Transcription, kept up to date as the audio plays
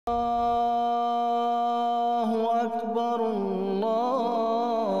الله أكبر الله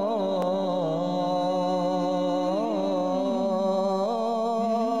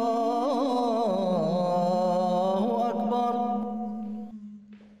أكبر.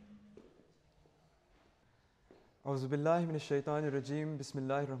 A'udhu billahi minash shaitanir rajeem.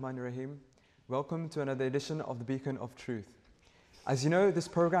 Bismillahir Rahmanir Rahim. Welcome to another edition of the Beacon of Truth. As you know, this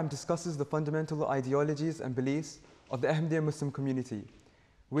program discusses the fundamental ideologies and beliefs of the Ahmadiyya Muslim community,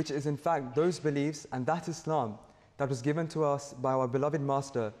 which is in fact those beliefs and that Islam that was given to us by our beloved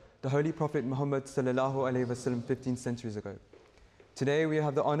master, the Holy Prophet Muhammad sallallahu alaihi wasallam 15 centuries ago. Today we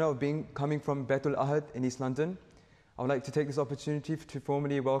have the honor of coming from Baitul Ahad in East London. I would like to take this opportunity to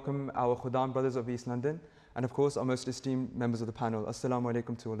formally welcome our Khuddam brothers of East London and of course our most esteemed members of the panel. Assalamu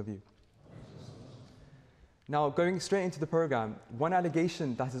alaikum to all of you. Now, going straight into the program, one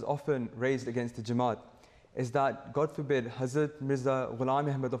allegation that is often raised against the Jamaat is that, God forbid, Hazrat Mirza Ghulam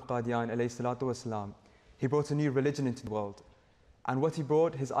Ahmad of Qadian alayhi salatu wasalam, he brought a new religion into the world. And what he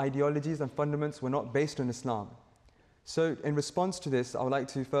brought, his ideologies and fundaments were not based on Islam. So in response to this, I would like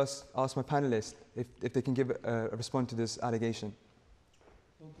to first ask my panelists if they can give a response to this allegation.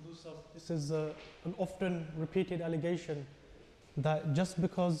 This is an often repeated allegation that just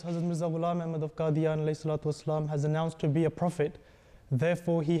because Hazrat Mirza Ghulam Ahmad of Qadian alayhi salatu wasalam has announced to be a prophet,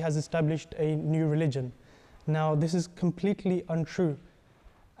 therefore he has established a new religion. Now this is completely untrue,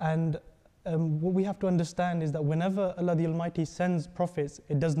 and what we have to understand is that whenever Allah the Almighty sends prophets,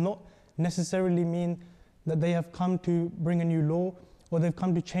 it does not necessarily mean that they have come to bring a new law or they've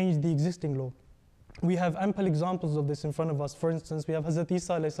come to change the existing law. We have ample examples of this in front of us. For instance, we have Hazrat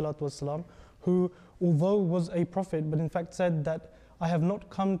Isa alayhi salatu wasalam, who although was a prophet, but in fact said that I have not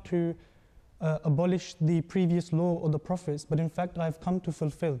come to abolish the previous law or the prophets, but in fact I have come to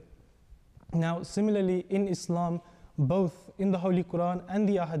fulfill. Now similarly in Islam, both in the Holy Quran and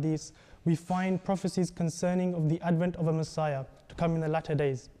the Ahadith, we find prophecies concerning of the advent of a Messiah to come in the latter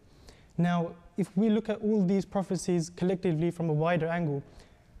days. Now if we look at all these prophecies collectively from a wider angle,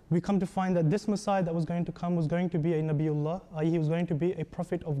 we come to find that this Messiah that was going to come was going to be a Nabiullah, i.e. he was going to be a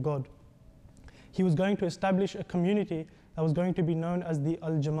prophet of God. He was going to establish a community that was going to be known as the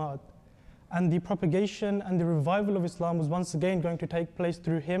Al-Jama'at. And the propagation and the revival of Islam was once again going to take place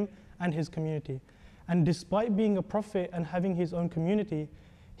through him and his community. And despite being a prophet and having his own community,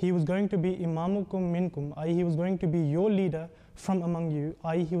 he was going to be imamukum minkum, i.e. he was going to be your leader from among you,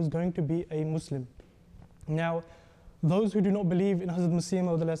 i.e. he was going to be a Muslim. Now, those who do not believe in Hazrat Masih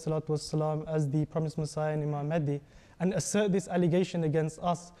Maud as the promised Messiah and Imam Mahdi and assert this allegation against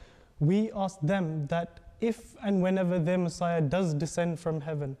us, we ask them that if and whenever their Messiah does descend from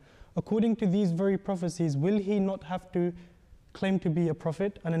heaven, according to these very prophecies, will he not have to claim to be a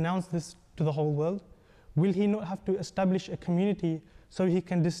prophet and announce this to the whole world? Will he not have to establish a community so he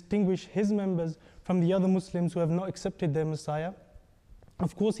can distinguish his members from the other Muslims who have not accepted their Messiah?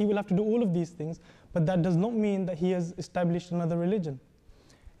 Of course, he will have to do all of these things, but that does not mean that he has established another religion.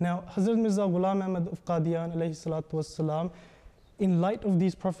 Now, Hazrat Mirza Ghulam Ahmad of Qadian alayhi salatu wasalam, in light of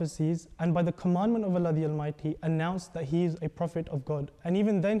these prophecies and by the commandment of Allah the Almighty, announced that he is a prophet of God. And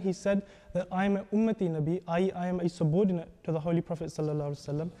even then he said that I am a ummati nabi, i.e. I am a subordinate to the Holy Prophet sallallahu alaihi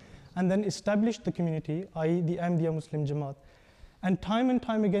wasallam, and then established the community, i.e. the Ahmadiyya Muslim Jamaat. And time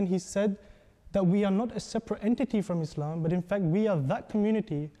again he said that we are not a separate entity from Islam, but in fact we are that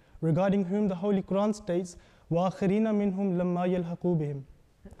community regarding whom the Holy Quran states وَآخِرِينَ مِنْهُمْ لَمَّا يَلْحَقُوا بِهِمْ,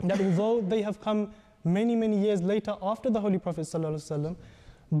 that although they have come many years later after the Holy Prophet ﷺ,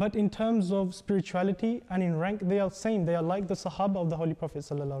 but in terms of spirituality and in rank they are same, they are like the Sahaba of the Holy Prophet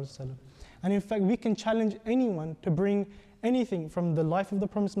ﷺ. And in fact we can challenge anyone to bring anything from the life of the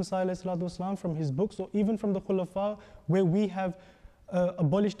promised Messiah ﷺ, from his books or even from the Khulafa, where we have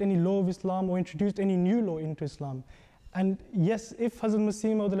abolished any law of Islam or introduced any new law into Islam. And yes, if Hazrat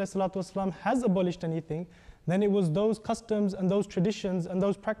Masih Maud ﷺ has abolished anything, then it was those customs and those traditions and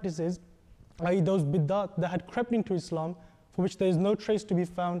those practices, i.e. those bid'at that had crept into Islam, for which there is no trace to be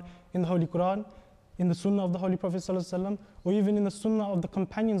found in the Holy Quran, in the Sunnah of the Holy Prophet ﷺ, or even in the Sunnah of the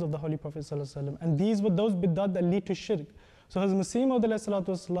companions of the Holy Prophet ﷺ. And these were those bid'at that lead to shirk. So Hazrat Masih Maud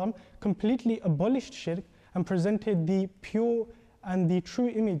ﷺ completely abolished shirk and presented the pure and the true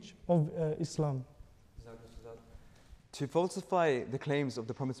image of Islam. To falsify the claims of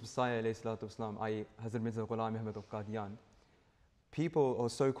the promised Messiah ﷺ, i.e. Hazrat Mirza Ghulam Ahmad of Qadian, people or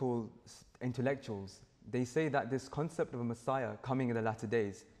so-called intellectuals, they say that this concept of a Messiah coming in the latter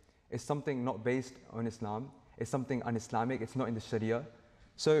days is something not based on Islam, it's something un-Islamic, it's not in the Sharia.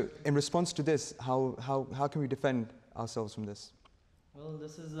 So in response to this, how can we defend ourselves from this? Well,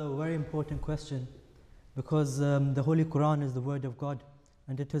 this is a very important question because the Holy Quran is the word of God.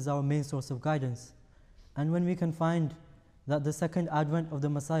 and it is our main source of guidance. And when we can find that the second advent of the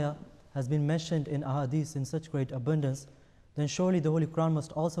Messiah has been mentioned in ahadith in such great abundance, then surely the Holy Quran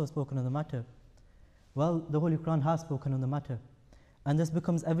must also have spoken on the matter. Well, the Holy Quran has spoken on the matter. And this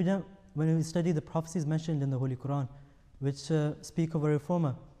becomes evident when we study the prophecies mentioned in the Holy Quran, which speak of a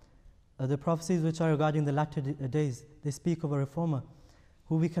reformer. The prophecies which are regarding the latter days, they speak of a reformer,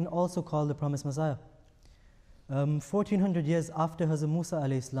 who we can also call the promised Messiah. 1400 years after Hazrat Musa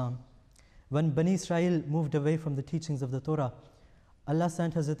alayhi salam, when Bani Israel moved away from the teachings of the Torah, Allah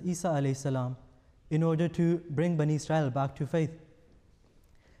sent Hazrat Isa alayhi salam in order to bring Bani Israel back to faith.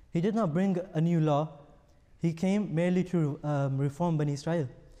 He did not bring a new law, he came merely to reform Bani Israel.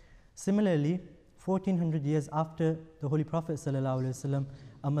 Similarly, 1400 years after the Holy Prophet ﷺ,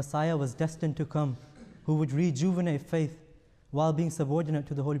 a Messiah was destined to come who would rejuvenate faith while being subordinate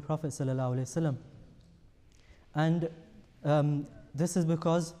to the Holy Prophet ﷺ. And this is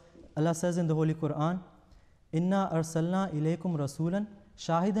because Allah says in the Holy Quran, Inna arsalna ilaykum rasulan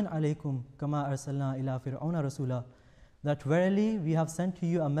shahidan alaykum kama arsalna ila fir'auna rasula, that verily we have sent to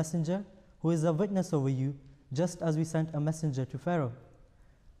you a messenger who is a witness over you, just as we sent a messenger to Pharaoh.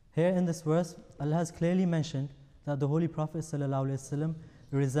 Here in this verse, Allah has clearly mentioned that the Holy Prophet ﷺ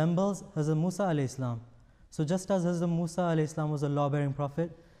resembles Hazrat Musa alayhi salam. So just as Hazrat Musa alayhi salam was a law-bearing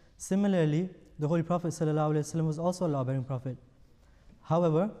prophet, similarly the Holy Prophet ﷺ was also a law-bearing prophet.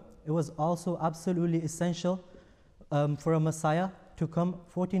 However, it was also absolutely essential for a Messiah to come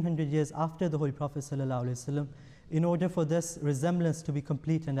 1400 years after the Holy Prophet ﷺ in order for this resemblance to be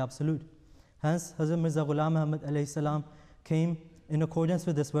complete and absolute. Hence, Hazrat Mirza Ghulam Ahmad alayhi salam came in accordance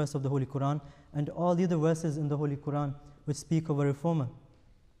with this verse of the Holy Quran and all the other verses in the Holy Quran which speak of a reformer.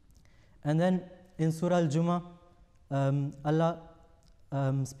 And then in Surah Al-Jumu'ah, Allah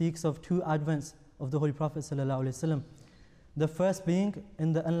speaks of two advents of the Holy Prophet ﷺ. The first being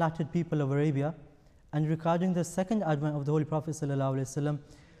in the unlettered people of Arabia, and regarding the second advent of the Holy Prophet ﷺ,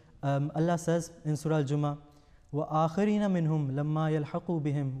 Allah says in Surah Al-Jumu'ah, وَآخَرِينَ مِنْهُمْ لَمَّا يَلْحَقُوا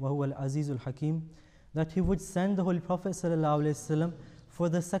بِهِمْ وَهُوَ الْعَزِيزُ الْحَكِيمُ, that He would send the Holy Prophet ﷺ for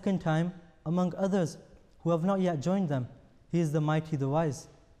the second time among others who have not yet joined them. He is the mighty, the wise.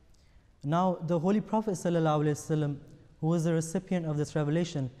 Now, the Holy Prophet ﷺ, who was the recipient of this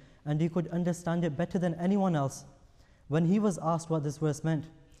revelation, and he could understand it better than anyone else, when he was asked what this verse meant,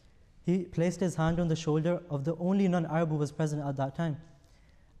 he placed his hand on the shoulder of the only non-Arab who was present at that time.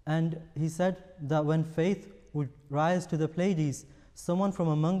 And he said that when faith would rise to the Pleiades, someone from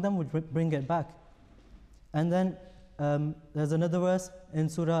among them would bring it back. And then there's another verse in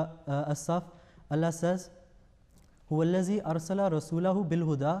Surah As-Saf. Allah says, هُوَ الَّذِي أَرْسَلَ رَسُولَهُ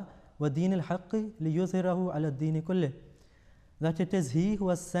بِالْهُدَى وَدِينِ الْحَقِّ لِيُظْهِرَهُ عَلَى الدِّينِ كُلِّهِ, that it is He who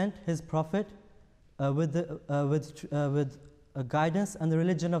has sent His Prophet with guidance and the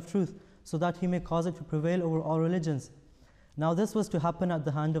religion of truth, so that He may cause it to prevail over all religions. Now this was to happen at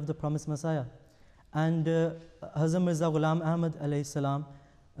the hand of the promised Messiah. And Hazrat Mirza Ghulam Ahmad alayhi salam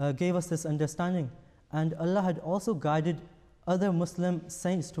gave us this understanding. And Allah had also guided other Muslim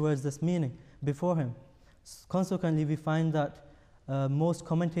saints towards this meaning before him. Consequently, we find that most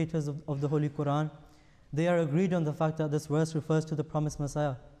commentators of the Holy Quran, they are agreed on the fact that this verse refers to the promised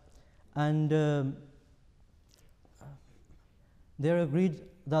Messiah. And they are agreed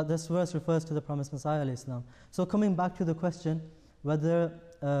that this verse refers to the promised Messiah alayhi salam. So coming back to the question whether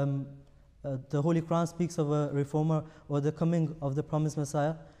the Holy Quran speaks of a reformer or the coming of the promised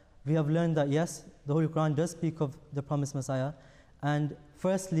Messiah, we have learned that yes, the Holy Quran does speak of the promised Messiah. And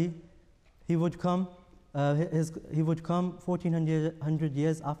firstly, he would come 1400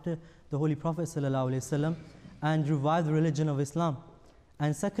 years after the Holy Prophet ﷺ and revive the religion of Islam.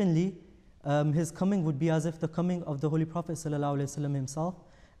 And secondly, his coming would be as if the coming of the Holy Prophet ﷺ himself.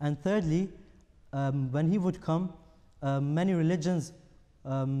 And thirdly, when he would come, many religions,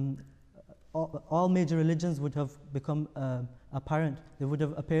 all major religions would have become apparent. They would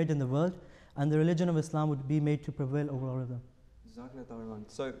have appeared in the world, and the religion of Islam would be made to prevail over all of them.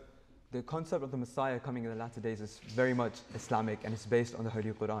 So the concept of the Messiah coming in the latter days is very much Islamic, and it's based on the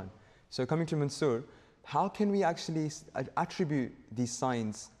Holy Quran. So coming to Mansoor, how can we actually attribute these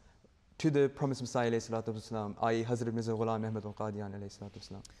signs to the promised Messiah ﷺ, i.e. Hazrat Mirza Ghulam Ahmad al-Qadian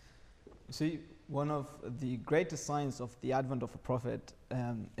ﷺ? See, one of the greatest signs of the advent of a prophet,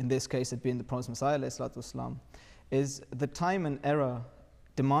 in this case it being the promised Messiah ﷺ, is the time and era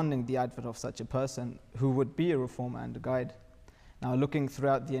demanding the advent of such a person who would be a reformer and a guide. Now, looking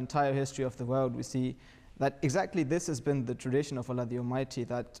throughout the entire history of the world, we see that exactly this has been the tradition of Allah the Almighty,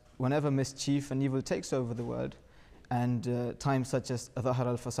 that whenever mischief and evil takes over the world, and times such as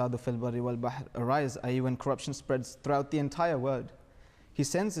ظَهَرَ الْفَسَادُ فِي الْبَرِّ وَالْبَحْرِ arise, i.e. when corruption spreads throughout the entire world, He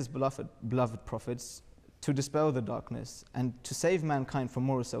sends his beloved prophets to dispel the darkness and to save mankind from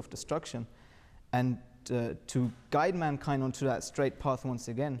moral self-destruction and to guide mankind onto that straight path once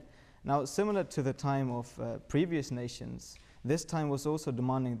again. Now, similar to the time of previous nations, this time was also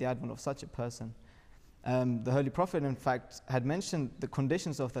demanding the advent of such a person. The Holy Prophet, in fact, had mentioned the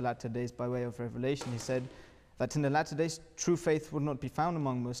conditions of the latter days by way of revelation. He said that in the latter days, true faith would not be found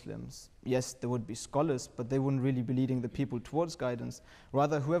among Muslims. Yes, there would be scholars, but they wouldn't really be leading the people towards guidance.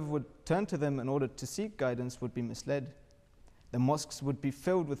 Rather, whoever would turn to them in order to seek guidance would be misled. The mosques would be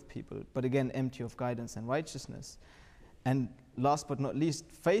filled with people, but again, empty of guidance and righteousness. And last but not least,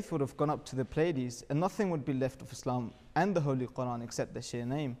 faith would have gone up to the Pleiades, and nothing would be left of Islam and the Holy Quran except the sheer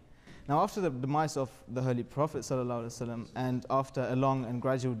name. Now, after the demise of the Holy Prophet ﷺ, and after a long and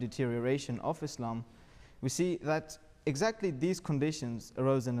gradual deterioration of Islam, we see that exactly these conditions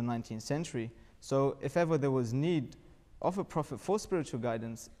arose in the 19th century. So if ever there was need of a prophet for spiritual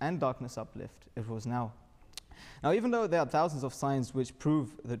guidance and darkness uplift, it was now. Now, even though there are thousands of signs which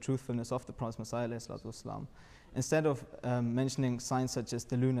prove the truthfulness of the Prophet Messiah ﷺ, instead of mentioning signs such as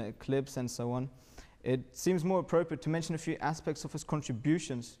the lunar eclipse and so on, it seems more appropriate to mention a few aspects of his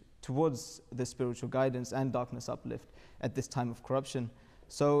contributions towards the spiritual guidance and darkness uplift at this time of corruption.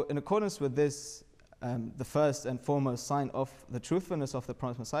 So in accordance with this, the first and foremost sign of the truthfulness of the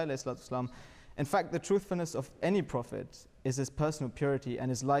Prophet Messiah ﷺ, in fact, the truthfulness of any prophet is his personal purity and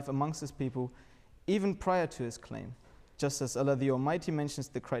his life amongst his people even prior to his claim. Just as Allah the Almighty mentions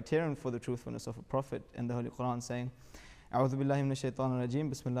the criterion for the truthfulness of a prophet in the Holy Quran, saying, أعوذ بالله من الشيطان الرجيم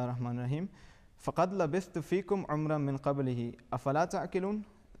بسم الله الرحمن الرحيم فقد لبثت فيكم عمرا من قبله أفلا تعقلون.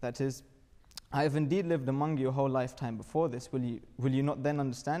 That is, I have indeed lived among you a whole lifetime before this. Will you not then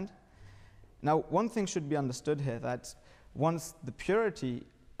understand? Now, one thing should be understood here, that once the purity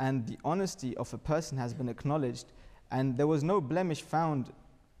and the honesty of a person has been acknowledged, and there was no blemish found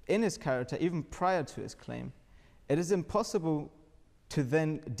in his character even prior to his claim, it is impossible to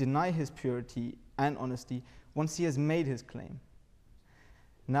then deny his purity and honesty once he has made his claim.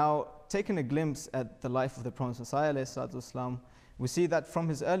 Now, taking a glimpse at the life of the Prophet ﷺ, we see that from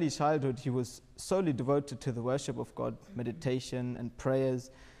his early childhood he was solely devoted to the worship of God, meditation and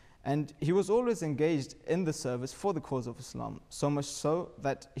prayers, and he was always engaged in the service for the cause of Islam, so much so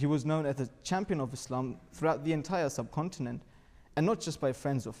that he was known as the champion of Islam throughout the entire subcontinent, and not just by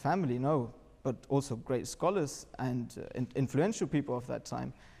friends or family, no, but also great scholars and influential people of that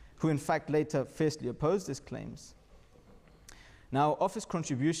time, who in fact later fiercely opposed his claims. Now, of his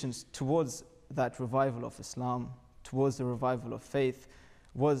contributions towards that revival of Islam, towards the revival of faith,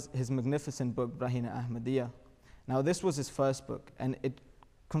 was his magnificent book, Brahina Ahmadiyya. Now, this was his first book, and it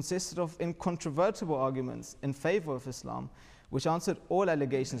consisted of incontrovertible arguments in favor of Islam, which answered all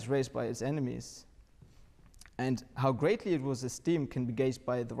allegations raised by its enemies. And how greatly it was esteemed can be gauged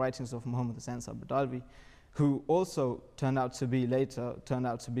by the writings of Muhammad Hussain Badalvi, who also turned out to be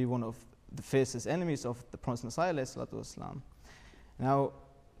one of the fiercest enemies of the Prophet Messiah ﷺ. Now,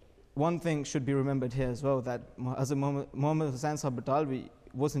 one thing should be remembered here as well, that Muhammad Hussain Badalvi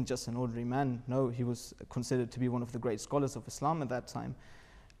wasn't just an ordinary man. No, he was considered to be one of the great scholars of Islam at that time.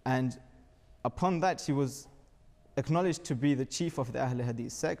 And upon that, he was acknowledged to be the chief of the Ahl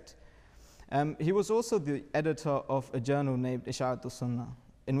Hadith sect. He was also the editor of a journal named Isha'atul Sunnah,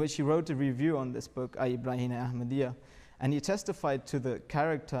 in which he wrote a review on this book, Brahina Ahmadiyya, and he testified to the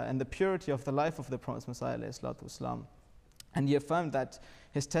character and the purity of the life of the Prophet Messiah ﷺ. And he affirmed that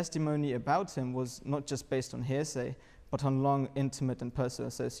his testimony about him was not just based on hearsay, but on long, intimate and personal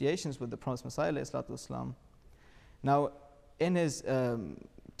associations with the Prophet Messiah ﷺ. Now, in his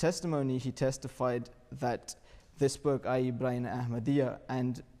testimony, he testified that this book, Brahina Ahmadiyya,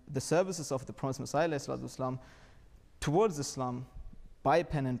 and the services of the Prophet Messiah ﷺ towards Islam, by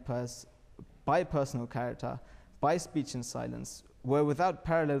pen and purse, by personal character, by speech and silence, were without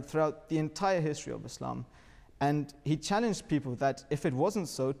parallel throughout the entire history of Islam. And he challenged people that if it wasn't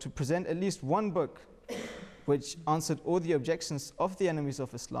so, to present at least one book which answered all the objections of the enemies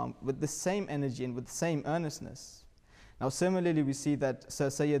of Islam with the same energy and with the same earnestness. Now, similarly, we see that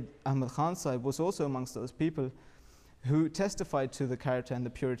Sir Sayyid Ahmad Khan Sahib was also amongst those people who testified to the character and the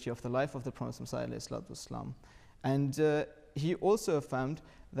purity of the life of the Prophet Messiah ﷺ. And he also affirmed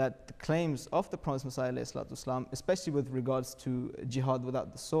that the claims of the Prophet Messiah ﷺ, especially with regards to jihad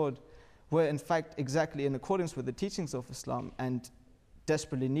without the sword, were in fact exactly in accordance with the teachings of Islam and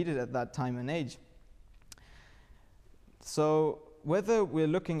desperately needed at that time and age. So whether we're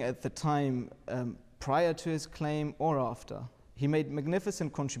looking at the time prior to his claim or after, he made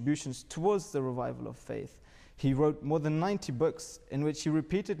magnificent contributions towards the revival of faith. He wrote more than 90 books in which he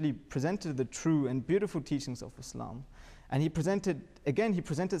repeatedly presented the true and beautiful teachings of Islam. And he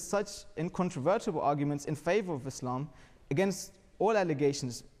presented such incontrovertible arguments in favor of Islam against all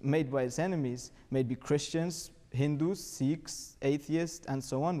allegations made by its enemies, may it be Christians, Hindus, Sikhs, atheists, and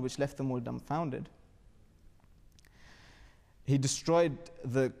so on, which left them all dumbfounded. He destroyed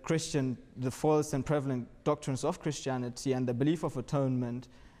the false and prevalent doctrines of Christianity and the belief of atonement,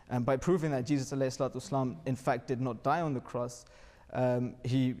 by proving that Jesus ﷺ in fact did not die on the cross.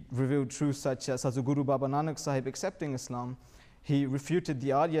 He revealed truths such as Guru Baba Nanak Sahib accepting Islam. He refuted the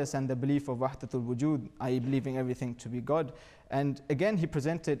Aryas and the belief of Wahdatul Wujud, i.e. believing everything to be God. And again, he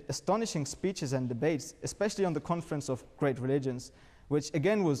presented astonishing speeches and debates, especially on the Conference of Great Religions, which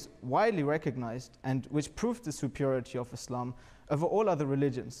again was widely recognized and which proved the superiority of Islam over all other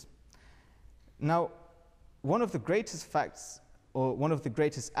religions. Now, one of the greatest facts, or one of the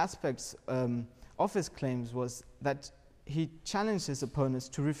greatest aspects of his claims, was that he challenged his opponents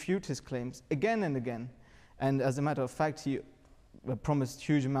to refute his claims again and again. And as a matter of fact, he promised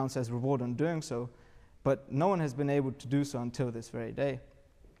huge amounts as reward on doing so, but no one has been able to do so until this very day.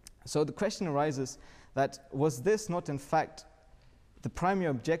 So the question arises that was this not in fact the primary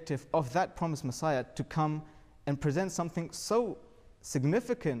objective of that promised Messiah, to come and present something so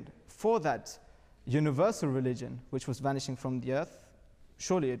significant for that universal religion which was vanishing from the earth?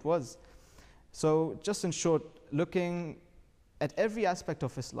 Surely it was. So just in short, looking at every aspect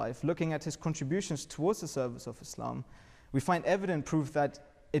of his life, looking at his contributions towards the service of Islam, we find evident proof that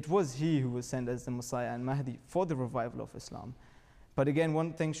it was he who was sent as the Messiah and Mahdi for the revival of Islam. But again,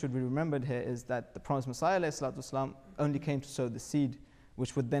 one thing should be remembered here is that the promised Messiah ﷺ only came to sow the seed,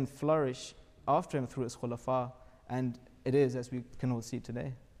 which would then flourish after him through his khulafa, and it is, as we can all see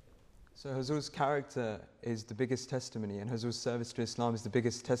today. So Huzur's character is the biggest testimony, and Huzur's service to Islam is the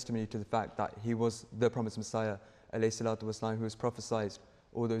biggest testimony to the fact that he was the promised Messiah ﷺ, who was prophesied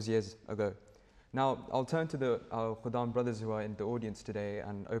all those years ago. Now, I'll turn to our Khuddam brothers who are in the audience today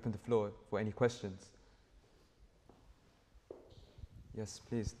and open the floor for any questions. Yes,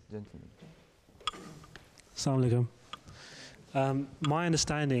 please, gentlemen. Assalamu alaikum. My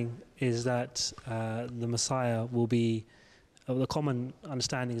understanding is that the Messiah will be, the common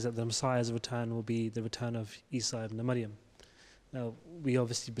understanding is that the Messiah's return will be the return of Isa ibn Maryam. Now, we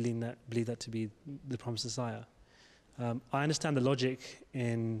obviously believe that to be the promised Messiah. I understand the logic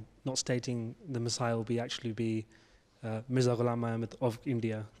in not stating the Messiah will actually be Mirza Ghulam Ahmad of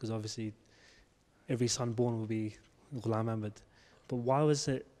India, because obviously every son born will be Ghulam Ahmad. But why was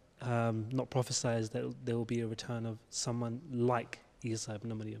it not prophesied that there will be a return of someone like Isa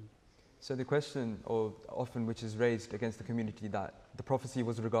ibn Maryam? So the question, or often which is raised against the community, that the prophecy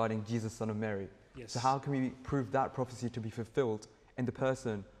was regarding Jesus, son of Mary. Yes. So how can we prove that prophecy to be fulfilled in the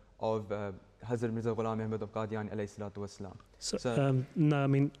person of Hazrat Mirza Ghulam Ahmad of Qadian alayhi salatu wasalam? So, no, I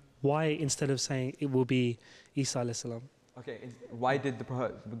mean, why instead of saying it will be Isa alayhi salam? Okay, why did the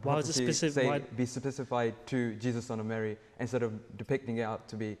prophecy be specified to Jesus, son of Mary, instead of depicting it out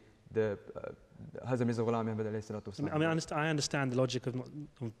to be the Hazrat Mirza Ghulam Ahmad alayhi salatu wasalam? I mean, I understand the logic of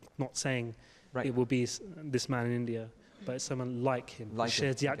not saying it will be this man in India, but it's someone like him, who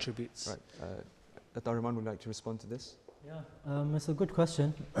shares the attributes. Right. Atta Rahman would like to respond to this. Yeah, it's a good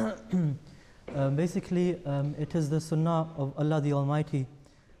question. Basically, it is the sunnah of Allah the Almighty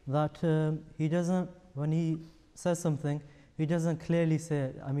that He doesn't, when He says something, He doesn't clearly say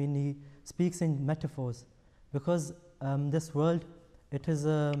it. I mean, He speaks in metaphors, because this world, it is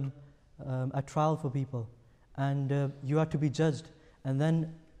a trial for people, and you are to be judged, and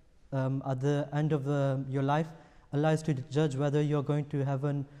then at the end of your life, Allah is to judge whether you're going to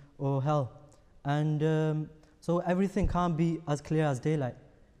heaven or hell. And so everything can't be as clear as daylight.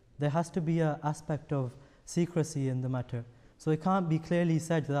 There has to be an aspect of secrecy in the matter. So it can't be clearly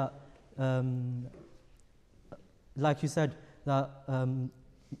said that, like you said, that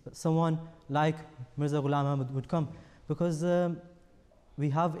someone like Mirza Ghulam Ahmad would come. Because we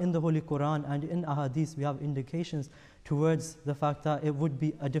have in the Holy Quran and in Ahadith, we have indications towards the fact that it would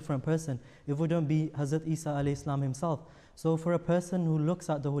be a different person. It wouldn't be Hazrat Isa alayhi salam himself. So for a person who looks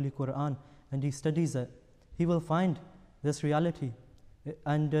at the Holy Quran and he studies it, he will find this reality.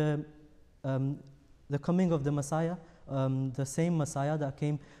 And the coming of the Messiah, the same Messiah that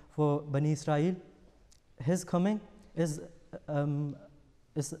came for Bani Israel, his coming is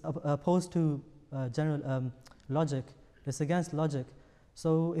opposed to general logic. It's against logic.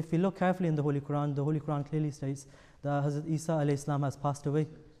 So if we look carefully in the Holy Quran clearly states that Hazrat Isa alayhi salam has passed away,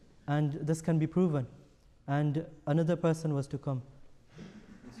 and this can be proven, and another person was to come.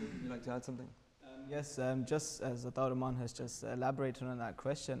 Would you like to add something? Yes, just as Atta Rahman has just elaborated on that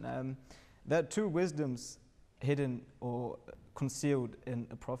question, there are two wisdoms hidden or concealed in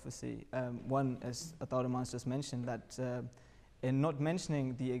a prophecy. One, as Atta Rahman's just mentioned, that in not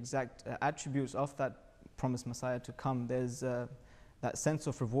mentioning the exact attributes of that promised Messiah to come, there's that sense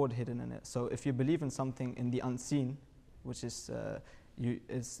of reward hidden in it. So if you believe in something in the unseen, which is,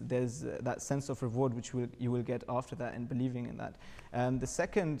 there's that sense of reward which you will get after that in believing in that. The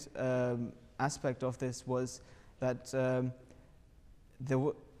second aspect of this was that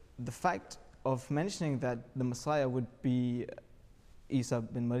the fact of mentioning that the Messiah would be Isa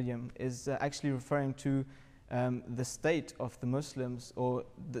bin Maryam is actually referring to the state of the Muslims, or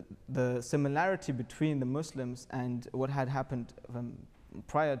the similarity between the Muslims and what had happened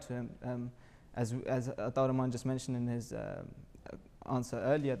prior to him. As Atta Rahman just mentioned in his answer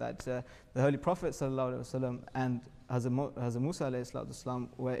earlier, that the Holy Prophet ﷺ and Hazrat Musa ﷺ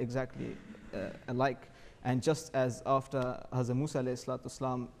were exactly alike. And just as after Hazrat Musa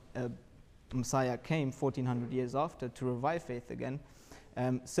ﷺ, Messiah came 1400 years after to revive faith again,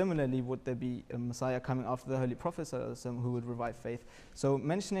 similarly would there be a Messiah coming after the Holy Prophet ﷺ who would revive faith. So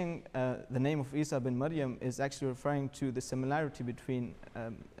mentioning the name of Isa bin Maryam is actually referring to the similarity between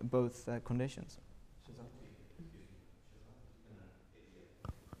both conditions.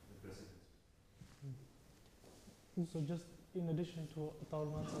 So just in addition to what Atta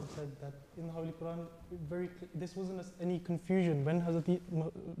Rahman said, that in the Holy Quran, this wasn't any confusion. When Hazrat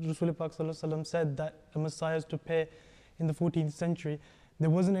Rasulullah said that a Messiah is to appear in the 14th century, there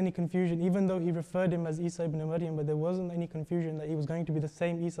wasn't any confusion, even though he referred him as Isa ibn Maryam, but there wasn't any confusion that he was going to be the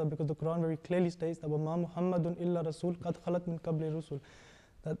same Isa, because the Quran very clearly states that وَمَا مُحَمَّدٌ إِلَّا رَسُولٌ قَدْ خَلَتْ مِنْ قَبْلِ رُسُلٍ,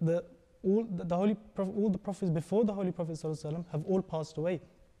 that all the prophets before the Holy Prophet ﷺ have all passed away.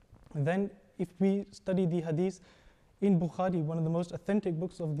 And then if we study the hadith in Bukhari, one of the most authentic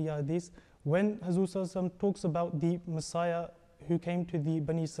books of the hadith, when Hazrat ﷺ talks about the Messiah who came to the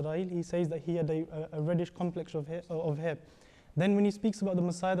Bani Israel, he says that he had a reddish complex of hair. Then when he speaks about the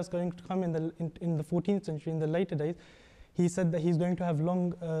Messiah that's going to come in the 14th century, in the later days, he said that he's going to have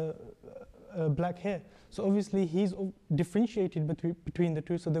long black hair. So obviously he's differentiated between the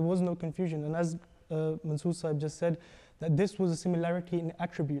two, so there was no confusion. And as Mansoor Sahib just said, that this was a similarity in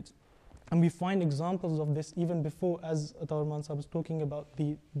attributes. And we find examples of this even before, as Atta Rahman Sahib was talking about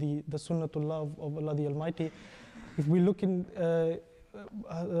the Sunnatullah of Allah the Almighty. If we look in, the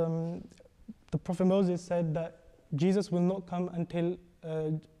Prophet Moses said that Jesus will not come until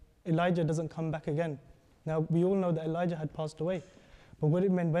Elijah doesn't come back again. Now, we all know that Elijah had passed away. But what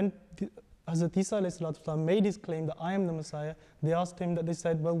it meant, when Hazrat Isa ﷺ made his claim that I am the Messiah, they asked him, that they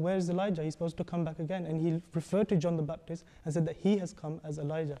said, well, where's Elijah? He's supposed to come back again. And he referred to John the Baptist and said that he has come as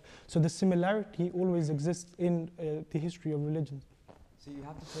Elijah. So the similarity always exists in the history of religions. So you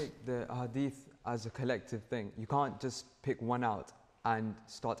have to take the hadith as a collective thing. You can't just pick one out and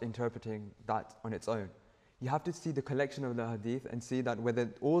start interpreting that on its own. You have to see the collection of the hadith and see that whether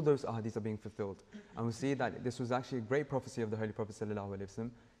all those hadiths are being fulfilled. And we see that this was actually a great prophecy of the Holy Prophet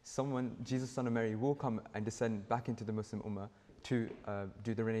ﷺ. Someone, Jesus son of Mary, will come and descend back into the Muslim Ummah to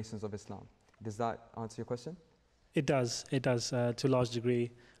do the renaissance of Islam. Does that answer your question? It does to a large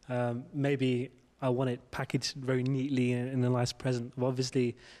degree. Maybe I want it packaged very neatly in a nice present.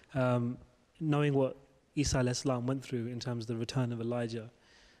 Obviously, knowing what Isa ﷺ went through in terms of the return of Elijah,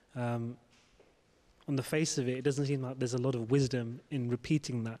 on the face of it, it doesn't seem like there's a lot of wisdom in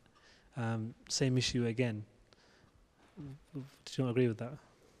repeating that same issue again. Do you not agree with that?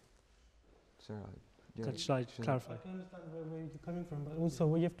 Sorry, Should I clarify? I can understand where you're coming from, but also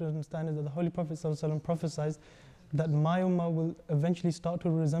what you have to understand is that the Holy Prophet ﷺ prophesied that my ummah will eventually start to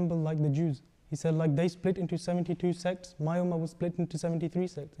resemble like the Jews. He said, like they split into 72 sects, my ummah will split into 73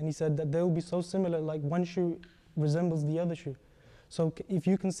 sects. And he said that they will be so similar, like one shoe resembles the other shoe. So if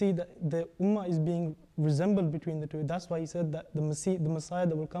you can see that the ummah is being resembled between the two, that's why he said that the Messiah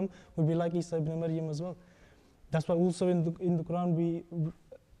that will come will be like Isa ibn Maryam as well. That's why also in the Quran,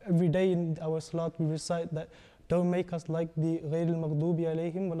 every day in our salat we recite that don't make us like the غَيْرِ الْمَغْضُوبِ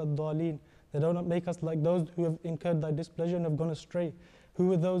عَلَيْهِمْ وَلَا الضَّالِينَ. They don't make us like those who have incurred thy displeasure and have gone astray.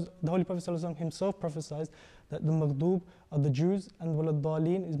 Who are those? The Holy Prophet ﷺ himself prophesied that the Maghdub are the Jews and wala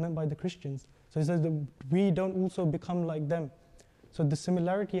ad-dhalin is meant by the Christians. So he says that we don't also become like them. So the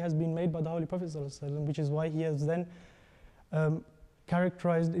similarity has been made by the Holy Prophet ﷺ, which is why he has then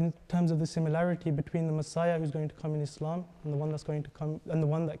characterized in terms of the similarity between the Messiah who's going to come in Islam and the one that's going to come and the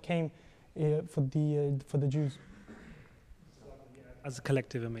one that came for the Jews. As a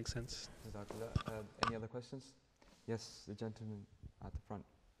collective, it makes sense. Any other questions? Yes, the gentleman at the front.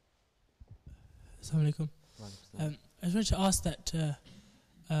 Assalamu alaikum. I just wanted to ask that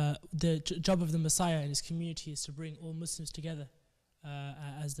the job of the Messiah and his community is to bring all Muslims together.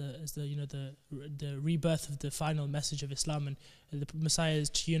 as the rebirth of the final message of Islam, and the Messiah is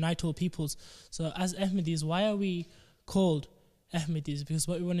to unite all peoples. So as Ahmadis, why are we called Ahmadis? Because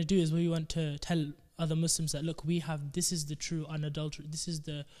what we want to do is we want to tell other Muslims that, look, this is the true unadulterated, this is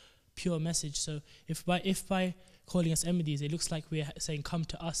the pure message. So if by calling us Ahmadis, it looks like we're saying come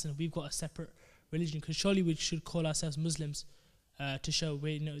to us and we've got a separate religion, because surely we should call ourselves Muslims to show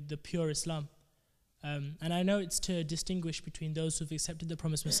we know the pure Islam. And I know it's to distinguish between those who've accepted the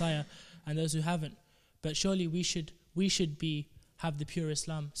promised Messiah and those who haven't, but surely we should have the pure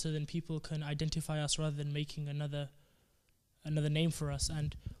Islam, so then people can identify us rather than making another name for us.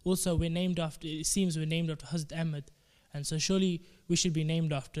 And also it seems we're named after Hazrat Ahmad, and so surely we should be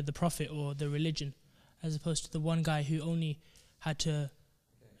named after the Prophet or the religion, as opposed to the one guy who only had to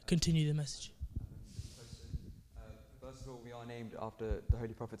continue the message. First of all, we are named after the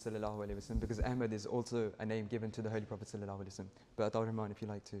Holy Prophet ﷺ, because Ahmad is also a name given to the Holy Prophet ﷺ. But Atul Rahman, if you'd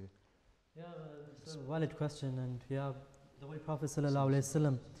like to. Yeah, it's a valid question, and yeah, the Holy Prophet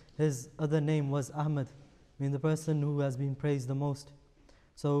ﷺ, his other name was Ahmad, the person who has been praised the most.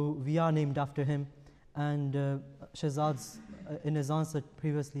 So we are named after him, and Shehzad's in his answer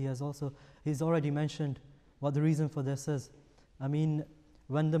previously he's already mentioned what the reason for this is.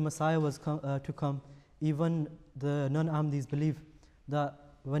 When the Messiah was to come, even the non-Ahmadis believe that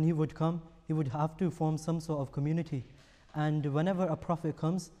when he would come, he would have to form some sort of community. And whenever a prophet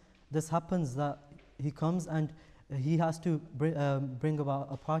comes, this happens, that he comes and he has to bring about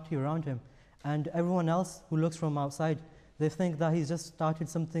a party around him. And everyone else who looks from outside, they think that he's just started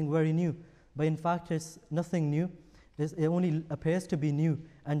something very new. But in fact, it's nothing new. It only appears to be new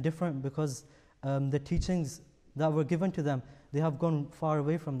and different because the teachings that were given to them, they have gone far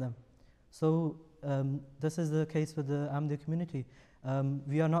away from them. So this is the case with the Ahmadi community.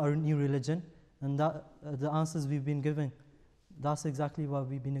 We are not a new religion, and that the answers we've been giving, that's exactly what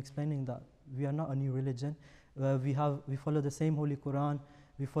we've been explaining, that we are not a new religion. We follow the same Holy Quran,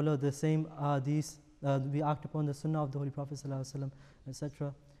 we follow the same hadith, we act upon the Sunnah of the Holy Prophet ﷺ,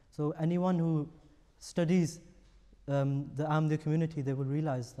 etc. So anyone who studies the Ahmadi community, they will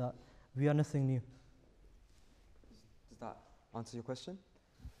realize that we are nothing new. Does that answer your question?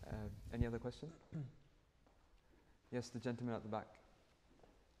 Any other question? Yes, the gentleman at the back.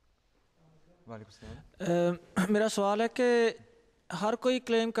 मेरा सवाल है कि हर कोई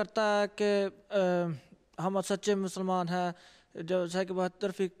claim करता है कि हम सच्चे मुसलमान हैं, जैसा कि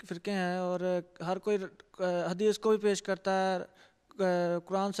 72 फ़िरके हैं, और हर कोई हदीस को भी पेश करता है,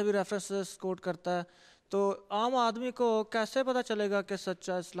 कुरान से भी रेफरेंसेस कोट करता है, तो आम आदमी को कैसे पता चलेगा कि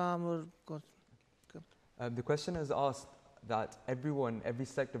सच्चा इस्लाम और The question is asked that every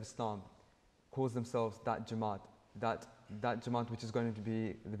sect of Islam calls themselves that Jamaat, that Jamaat which is going to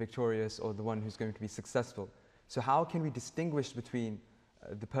be the victorious or the one who's going to be successful. So how can we distinguish between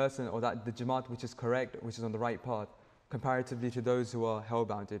the person or the Jamaat which is correct, which is on the right path, comparatively to those who are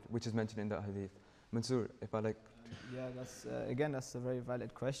hell-bounded, which is mentioned in that hadith? Mansoor, if I like. Yeah, that's a very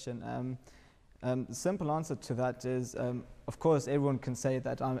valid question. The simple answer to that is, of course, everyone can say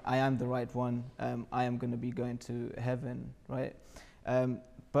that I am the right one, I am going to be going to heaven, right?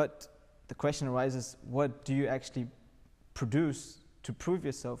 But the question arises, what do you actually produce to prove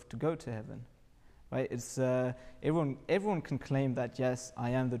yourself to go to heaven, right? It's everyone can claim that, yes, I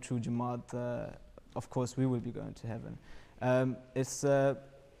am the true Jamaat, of course we will be going to heaven. It's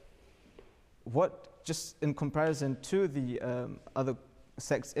what, just in comparison to the other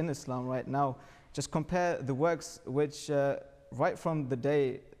sects in Islam right now, just compare the works which right from the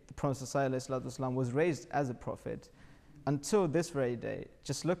day the Prophet ﷺ was raised as a prophet until this very day,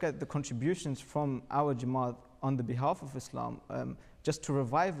 just look at the contributions from our Jamaat on the behalf of Islam, just to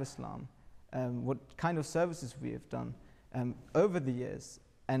revive Islam, what kind of services we have done over the years,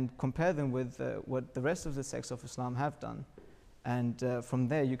 and compare them with what the rest of the sects of Islam have done. And from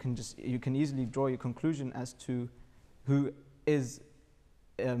there you can easily draw your conclusion as to who is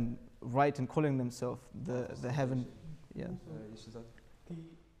right in calling themselves the heaven. Yeah.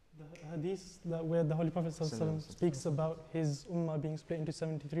 The hadith where the Holy Prophet ﷺ speaks about his ummah being split into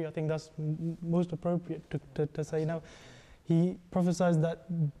 73, I think that's most appropriate to say now. He prophesied that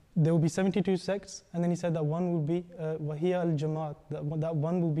there will be 72 sects, and then he said that one will be Wahiya al-Jamaat, that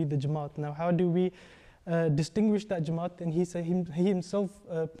one will be the Jamaat. Now how do we distinguish that Jamaat? And he himself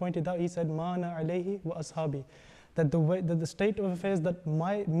pointed out, he said, Ma'ana alayhi wa ashabi, that the state of affairs that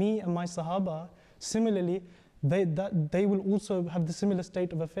me and my Sahaba, similarly, they will also have the similar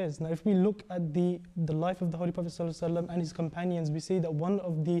state of affairs. Now if we look at the life of the Holy Prophet ﷺ and his companions, we see that one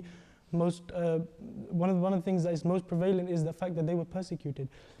of the things that is most prevalent is the fact that they were persecuted.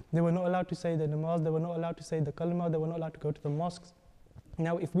 They were not allowed to say the namaz, they were not allowed to say the kalma, they were not allowed to go to the mosques.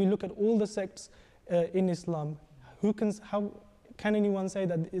 Now, if we look at all the sects in Islam, how can anyone say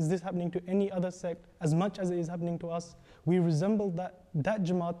that is this happening to any other sect as much as it is happening to us? We resemble that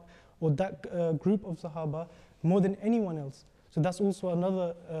Jamaat or that group of Sahaba more than anyone else. So that's also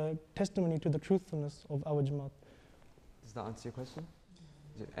another testimony to the truthfulness of our Jamaat. Does that answer your question?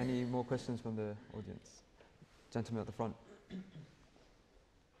 Any more questions from the audience? Gentleman at the front.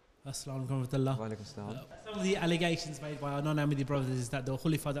 Assalamu alaikum warahmatullah. Wa alaikum assalam. Some of the allegations made by our non-Ahmadi brothers is that the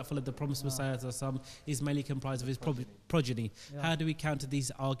Khalifa that followed the promised Messiah is mainly comprised of his progeny. Yeah. How do we counter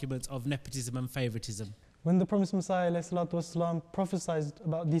these arguments of nepotism and favoritism? When the Promised Messiah ﷺ prophesied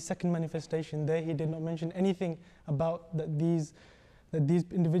about the second manifestation, there he did not mention anything about that these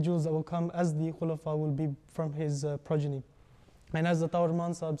individuals that will come as the Khulafa will be from his progeny. And as the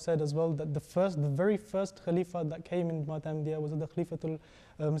Tawar Sahib said as well, that the very first Khalifa that came in Jamaat Ahmadiyya was the Khalifatul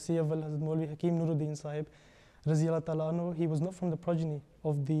Masih Awwal Hazrat Maulvi Hakim Nuruddin Sahib, Raziyallahu Ta'ala Anhu. He was not from the progeny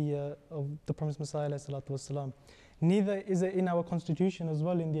of the Promised Messiah ﷺ. Neither is it in our constitution as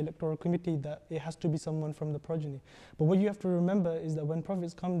well, in the electoral committee, that it has to be someone from the progeny. But what you have to remember is that when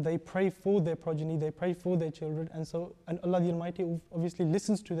prophets come, they pray for their progeny, they pray for their children, and Allah the Almighty obviously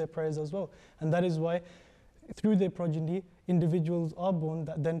listens to their prayers as well. And that is why through their progeny, individuals are born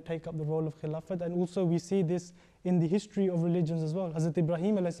that then take up the role of Khilafat. And also we see this in the history of religions as well. Hazrat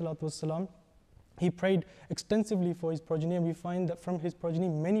Ibrahim ﷺ, he prayed extensively for his progeny, and we find that from his progeny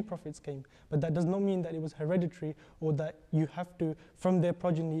many prophets came. But that does not mean that it was hereditary or that you have to, from their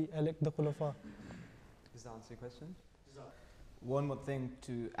progeny, elect the Khulafa. Does that answer your question? One more thing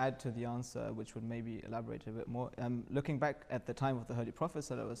to add to the answer, which would maybe elaborate a bit more. Looking back at the time of the Holy Prophet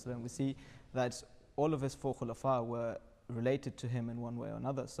ﷺ, we see that all of his four Khulafa were related to him in one way or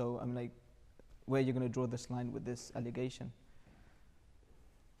another. So I'm like, where are you going to draw this line with this allegation?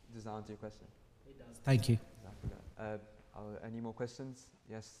 Does that answer your question? It does. Thank you. Any more questions?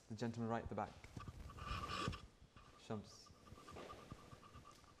 Yes, the gentleman right at the back. Shams.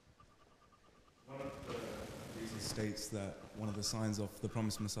 One of the reasons states that one of the signs of the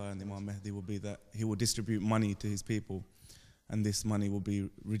promised Messiah and the Imam Mahdi will be that he will distribute money to his people, and this money will be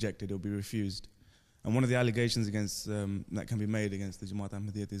rejected, it will be refused. And one of the allegations against that can be made against the Jamaat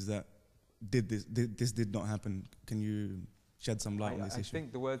Ahmadiyyat is that this did not happen. Can you shed some light on this issue? I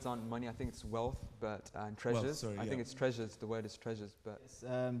think the words aren't money, I think it's wealth and treasures. Wealth, sorry, I think it's treasures, the word is treasures. But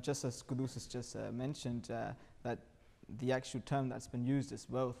Yes, just as Qudus has just mentioned, that the actual term that's been used is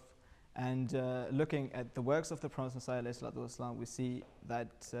wealth. And looking at the works of the Prophet Messiah, we see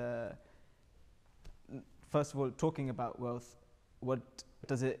that, first of all, talking about wealth, what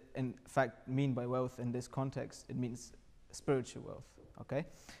does it in fact mean by wealth in this context? It means spiritual wealth. Okay.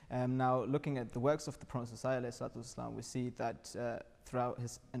 Now, looking at the works of the Prophet ﷺ, we see that throughout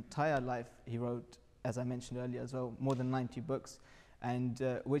his entire life, he wrote, as I mentioned earlier as well, more than 90 books, and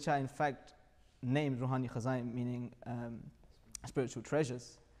which are in fact named Ruhani Khazain, meaning spiritual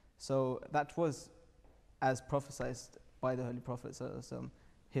treasures. So that was, as prophesied by the Holy Prophet ﷺ,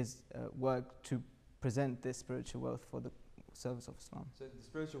 his work to present this spiritual wealth for the service of Islam. So the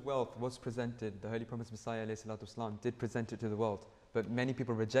spiritual wealth was presented, the Holy Prophet Messiah ﷺ did present it to the world, but many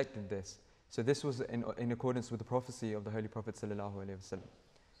people rejected this. So this was in accordance with the prophecy of the Holy Prophet ﷺ.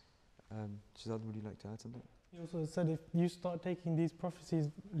 Shazad, would you like to add something? He also said if you start taking these prophecies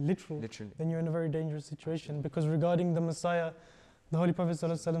literally, then you're in a very dangerous situation. Because regarding the Messiah, the Holy Prophet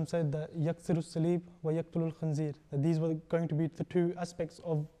ﷺ said that يَكْسِرُ السَّلِيبِ وَيَقْتُلُ الْخَنْزِيرِ, that these were going to be the two aspects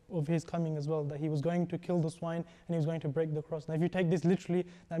of his coming as well, that he was going to kill the swine and he was going to break the cross. Now if you take this literally,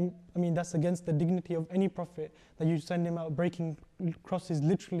 that's against the dignity of any prophet, that you send him out breaking crosses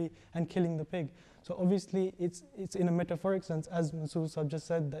literally and killing the pig. So obviously it's in a metaphoric sense, as Mansoor Sahib just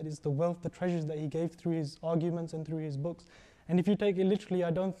said, that it's the wealth, the treasures that he gave through his arguments and through his books. And if you take it literally,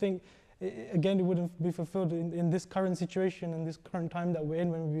 I don't think, again, it wouldn't be fulfilled in this current situation, in this current time that we're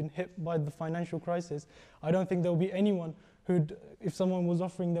in, when we've been hit by the financial crisis. I don't think there will be anyone who'd, if someone was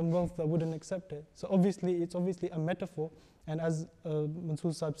offering them wealth, that wouldn't accept it. So it's obviously a metaphor. And as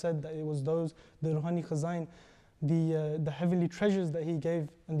Mansoor Sahib said, that it was the Ruhani Khazain, the heavenly treasures that he gave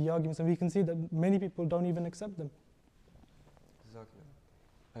and the arguments. And we can see that many people don't even accept them.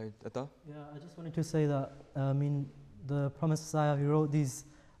 Atta? Yeah, I just wanted to say that, the Promised Messiah, he wrote these,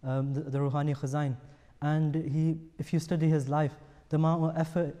 the Ruhani Khazain, and if you study his life, the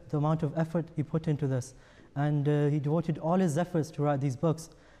amount of effort he put into this, and he devoted all his efforts to write these books.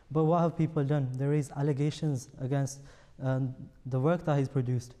 But what have people done? They raise allegations against the work that he's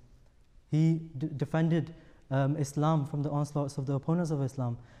produced. He defended Islam from the onslaughts of the opponents of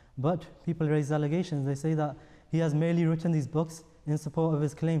Islam, but people raise allegations. They say that he has merely written these books in support of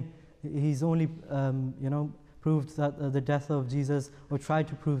his claim. He's only proved that the death of Jesus, or tried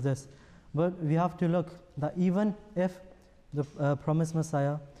to prove this. But we have to look that even if the promised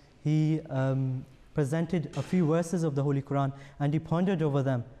Messiah, he presented a few verses of the Holy Quran and he pondered over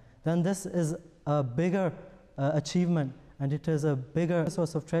them, then this is a bigger achievement, and it is a bigger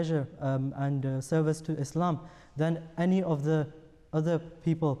source of treasure and service to Islam than any of the other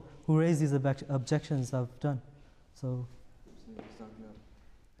people who raise these objections have done. So,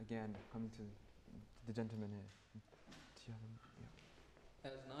 again, coming to the gentleman here.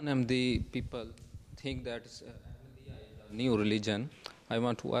 As non-Ahmadi people think that Ahmadiyya is a new religion, I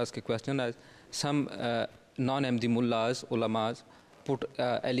want to ask a question. As some non-Ahmadi mullahs, ulamas, put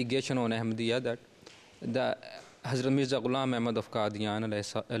allegation on Ahmadiyya that the Hazrat Mirza Ghulam Ahmad of Qadian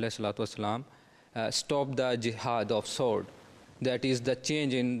alayhi salatu wasalam stopped the jihad of sword. That is the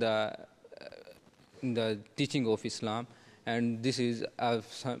change in the teaching of Islam, and this is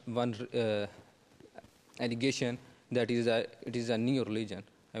one allegation that it is a new religion.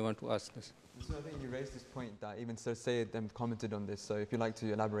 I want to ask this. So I think you raised this point that even Sir Sayyid commented on this, so if you'd like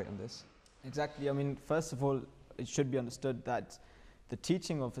to elaborate on this. Exactly. I mean, first of all, it should be understood that the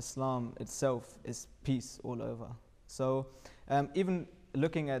teaching of Islam itself is peace all over. So even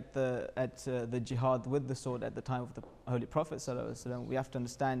looking at the jihad with the sword at the time of the Holy Prophet ﷺ, we have to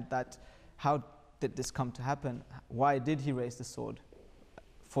understand that how did this come to happen? Why did he raise the sword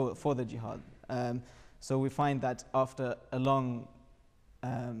for the jihad? So we find that after a long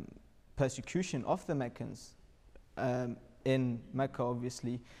persecution of the Meccans in Mecca,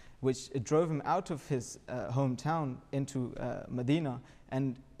 obviously, which drove him out of his hometown into Medina,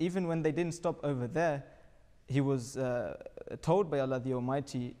 and even when they didn't stop over there, he was told by Allah the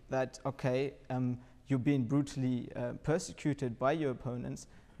Almighty that, okay, you've been brutally persecuted by your opponents,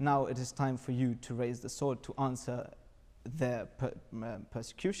 now it is time for you to raise the sword to answer their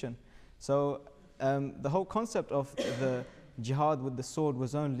persecution. So the whole concept of the jihad with the sword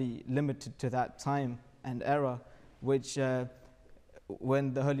was only limited to that time and era, which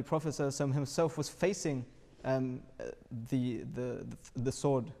when the Holy Prophet ﷺ himself was facing the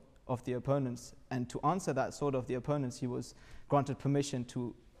sword of the opponents, and to answer that sword of the opponents, he was granted permission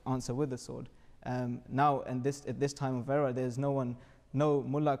to answer with the sword. Now, at this time of era, there's no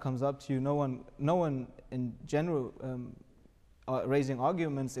mullah comes up to you, no one in general raising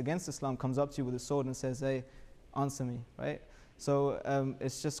arguments against Islam comes up to you with a sword and says, hey, answer me, right? So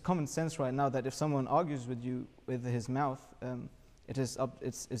it's just common sense right now that if someone argues with you with his mouth,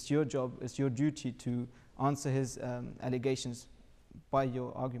 it's your job, it's your duty to answer his allegations by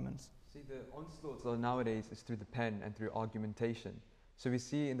your arguments. See, the onslaughts nowadays is through the pen and through argumentation. So we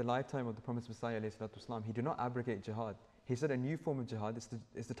see in the lifetime of the Promised Messiah, ﷺ, he did not abrogate jihad. He said a new form of jihad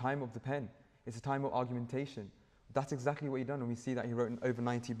is the time of the pen. It's the time of argumentation. That's exactly what he done, and we see that he wrote over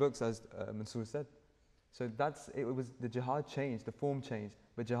 90 books, as Mansoor said. So it was the jihad changed, the form changed,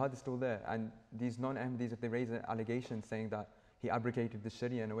 but jihad is still there. And these non-Ahmadis, if they raise an allegation saying that he abrogated the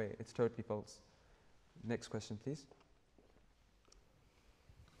Sharia in a way, it's totally false. Next question, please.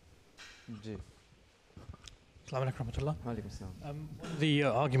 Ji. Assalamu alaikum warahmatullah. Walaikum salam. The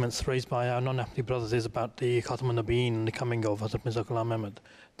arguments raised by our non-Ahmadi brothers is about the Khatam al-Nabiyyin and the coming of Hazrat Mirza Ghulam Ahmad,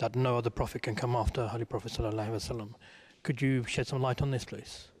 that no other prophet can come after Holy Prophet sallallahu alaihi wasallam. Could you shed some light on this,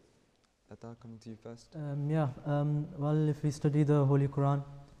 please? Atta, coming to you first. Well, if we study the Holy Quran,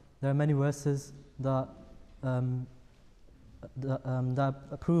 there are many verses that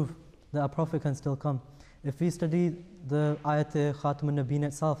prove that a prophet can still come. If we study the ayat Khatam al-Nabiyyin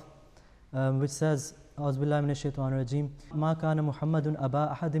itself, which says, أعوذ بالله من الشيطان الرجيم ما كان محمد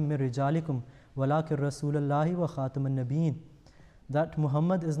أبا أحد من رجالكم ولكن رسول الله وخاتم النبيين, that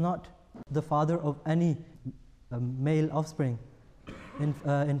Muhammad is not the father of any male offspring.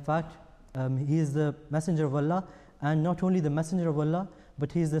 In fact, he is the messenger of Allah, and not only the messenger of Allah,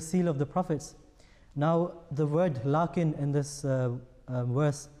 but he is the seal of the prophets. Now, the word lakin in this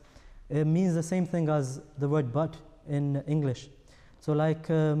verse, it means the same thing as the word but in English. So like,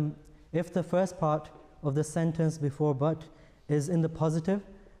 if the first part of the sentence before but is in the positive,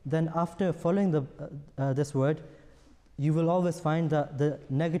 then after following this word, you will always find that the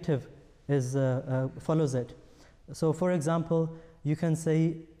negative is follows it. So for example, you can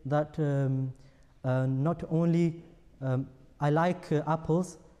say that not only I like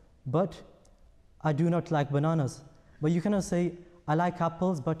apples, but I do not like bananas. But you cannot say I like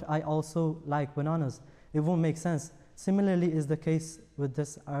apples, but I also like bananas. It won't make sense. Similarly is the case with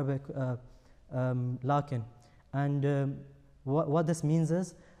this Arabic lakin. And what this means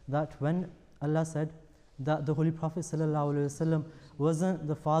is that when Allah said that the Holy Prophet ﷺ wasn't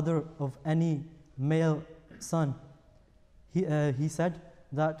the father of any male son, he said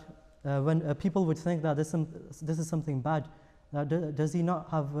that when people would think that this is something bad, does he not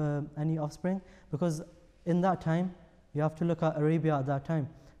have any offspring? Because in that time, you have to look at Arabia at that time.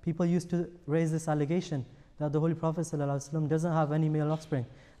 People used to raise this allegation that the Holy Prophet ﷺ doesn't have any male offspring,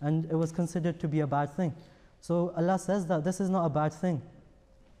 and it was considered to be a bad thing. So Allah says that this is not a bad thing.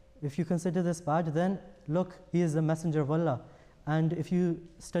 If you consider this bad, then look, he is the messenger of Allah. And if you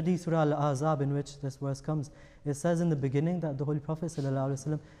study Surah Al-Ahzab, in which this verse comes, it says in the beginning that the Holy Prophet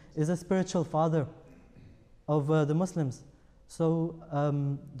ﷺ is a spiritual father of the Muslims. So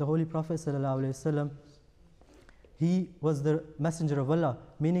the Holy Prophet ﷺ, he was the messenger of Allah,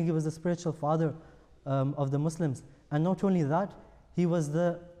 meaning he was the spiritual father of the Muslims. And not only that, he was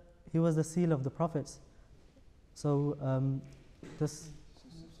the seal of the prophets. So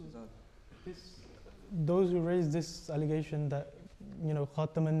those who raise this allegation that, you know,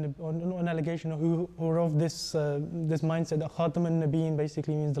 Khataman, or an allegation who are of this mindset that Khataman Nabiyyin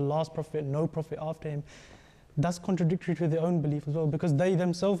basically means the last prophet, no prophet after him, that's contradictory to their own belief as well, because they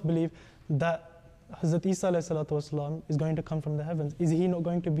themselves believe that Hazrat Isa ﷺ is going to come from the heavens. Is he not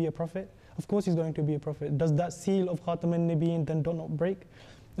going to be a prophet? Of course he's going to be a prophet. Does that seal of Khataman Nabiyyin then not break?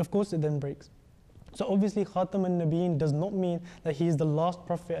 Of course it then breaks. So obviously Khatam al-Nabiyyin does not mean that he is the last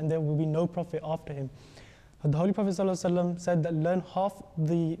prophet and there will be no prophet after him. The Holy Prophet ﷺ said that learn half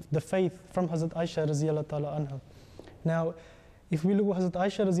the faith from Hazrat Aisha radhiyallahu ta'ala anha. Now, if we look what Hazrat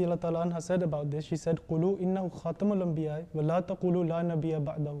Aisha radhiyallahu ta'ala anha said about this, she said, قُلُوا إِنَّهُ خَاتَمُ الْأَنْبِيَاءِ وَلَا تَقُولُوا لَا نَبِيَّ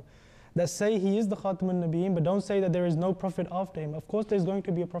بَعْدَهُ. That say he is the Khatam al-Nabiyyin, but don't say that there is no prophet after him. Of course there's going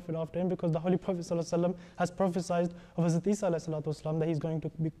to be a prophet after him, because the Holy Prophet ﷺ has prophesied of Hazrat Isa ﷺ that he's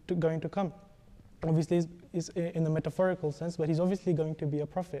going to come. Obviously is in the metaphorical sense, but he's obviously going to be a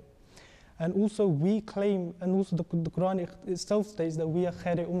prophet. And also we claim, and also the Quran itself states that we are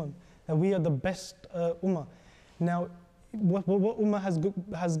khair ummah, that we are the best ummah. Now, what ummah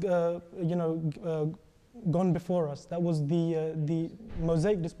has gone before us? That was the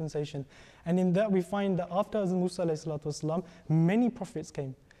Mosaic dispensation, and in that we find that after Hazrat Musa ﷺ, many prophets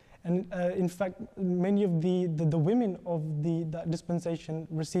came, and in fact many of the women of that dispensation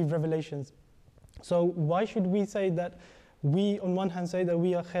received revelations. So why should we say that we on one hand say that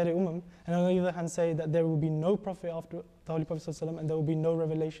we are khair ummah, and on the other hand say that there will be no prophet after the Holy Prophet ﷺ and there will be no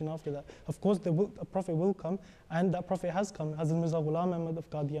revelation after that? Of course a prophet will come, and that prophet has come, Hazrat Mirza Ghulam Ahmad of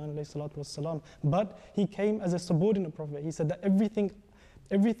Qadian ﷺ, but he came as a subordinate prophet. He said that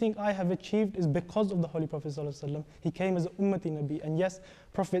everything I have achieved is because of the Holy Prophet ﷺ. He came as a ummati nabi, and yes,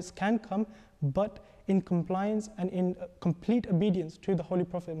 prophets can come, but in compliance and in complete obedience to the Holy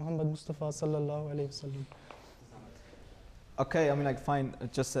Prophet Muhammad Mustafa sallallahu alaihi wasallam. Okay, I mean, like, fine,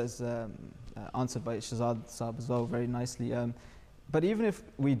 just as answered by Shahzad Saab as well, very nicely. But even if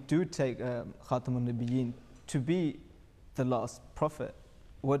we do take Khatam al-Nabiyyin to be the last prophet,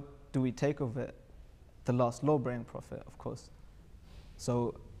 what do we take of it? The last law-bearing prophet, of course.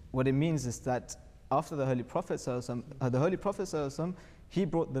 So what it means is that after the Holy Prophet ﷺ, he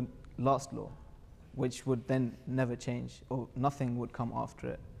brought the last law, which would then never change, or nothing would come after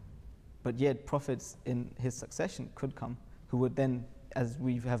it. But yet prophets in his succession could come, who would then, as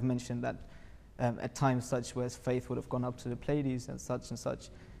we have mentioned, that at times such where faith would have gone up to the Pleiades and such,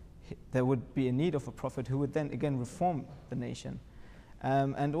 there would be a need of a prophet who would then again reform the nation.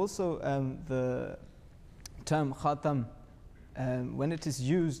 And also the term Khatam, when it is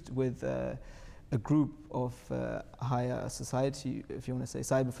used with a group of higher society, if you want to say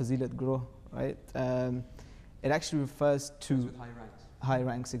Sahib Fazilat Groh, right? It actually refers to high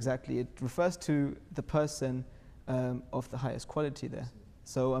ranks, exactly. It refers to the person of the highest quality there.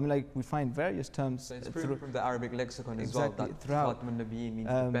 So I mean, like, we find various terms. So it's proven from the Arabic lexicon as exactly, well that Khatam al-Nabiyyin means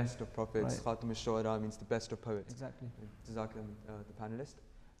the best of prophets, right. Khatam al-Shu'ara means the best of poets. Exactly. Jazakallah, the panelist.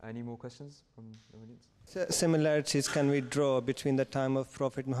 Any more questions from the audience? Similarities can we draw between the time of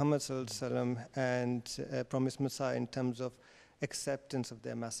Prophet Muhammad and promised Messiah in terms of acceptance of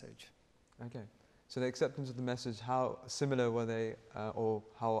their message? Okay. So the acceptance of the message, how similar were they or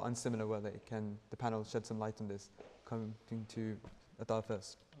how unsimilar were they? Can the panel shed some light on this? Coming to Atar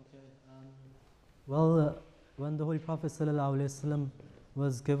first. Okay. Well, when the Holy Prophet ﷺ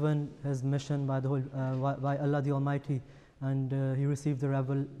was given his mission by by Allah the Almighty, and he received the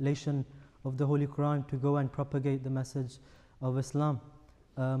revelation of the Holy Quran to go and propagate the message of Islam.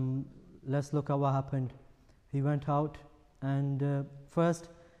 Let's look at what happened. He went out and first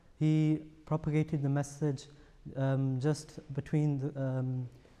he propagated the message just between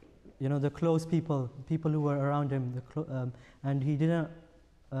the close people who were around him, and he didn't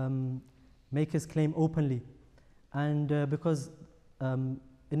make his claim openly. And because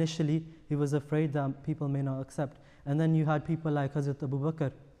initially he was afraid that people may not accept. And then you had people like Hazrat Abu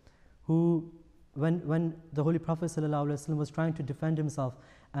Bakr, who, when the Holy Prophet ﷺ was trying to defend himself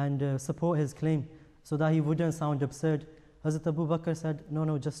and support his claim so that he wouldn't sound absurd, Hazrat Abu Bakr said,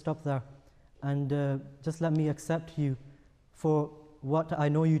 no, just stop there and just let me accept you for what I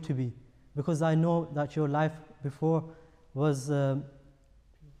know you to be, because I know that your life before was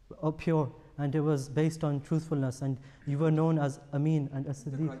pure and it was based on truthfulness, and you were known as Amin and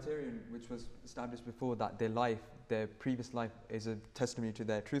As-Siddiq. The criterion which was established before that, their previous life is a testimony to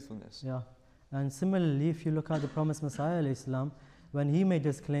their truthfulness. Yeah, and similarly, if you look at the promised Messiah alayhi salam, when he made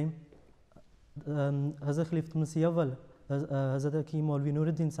his claim, Hazrat Khalifatul Masih Awwal, Hazrat Hakim Maulvi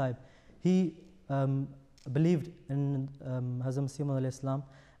Nuruddin Sahib, he believed in Hazrat Masih Maud alayhi salam,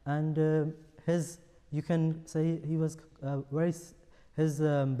 and you can say he was his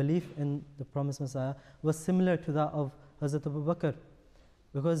belief in the promised Messiah was similar to that of Hazrat Abu Bakr,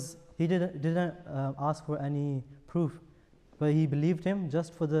 because he didn't ask for any proof, but he believed him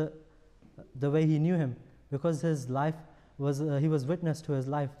just for the way he knew him, because his life was he was witness to his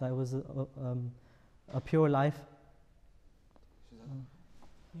life that was a pure life.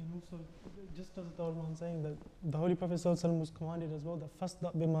 And also, just as the one saying that the Holy Prophet ﷺ was commanded as well that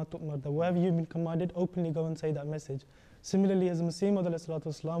fasda' bima tu'mar, that wherever you've been commanded, openly go and say that message. Similarly, as Masih Maud alayhi salatu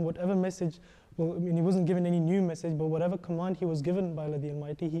wasalam, whatever message, well, I mean, he wasn't given any new message, but whatever command he was given by Allah the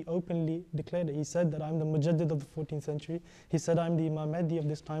Almighty, he openly declared it. He said that I'm the Mujaddid of the 14th century. He said I'm the Imam Mahdi of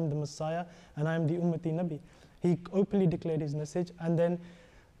this time, the Messiah, and I'm the Ummati Nabi. He openly declared his message, and then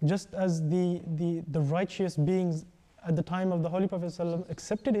just as the righteous beings at the time of the Holy Prophet ﷺ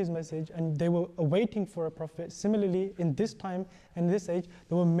accepted his message and they were awaiting for a prophet, similarly in this time and this age,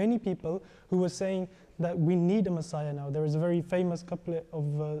 there were many people who were saying that we need a Messiah now. There is a very famous couplet of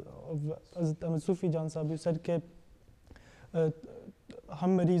Hazrat Ahmad Sufi Jan Sahib who said ke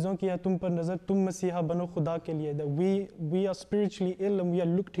hum mareezon ki hai tum par nazar, tum masiha bano khuda ke liye, that we are spiritually ill and we are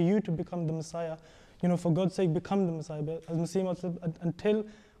look to you to become the Messiah. You know, for God's sake, become the Messiah. But as Masih Maud said, until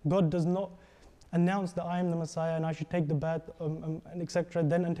God does not announce that I am the Messiah and I should take the bath and etc.,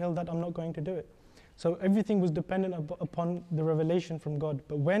 then until that I'm not going to do it. So everything was dependent upon the revelation from God.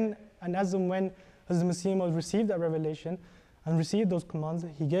 But when Hazrat Masih Maud received that revelation and received those commands,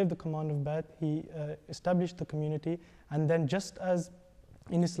 he gave the command of bath, he established the community, and then just as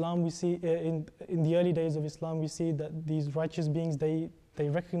in Islam we see, in the early days of Islam, we see that these righteous beings, they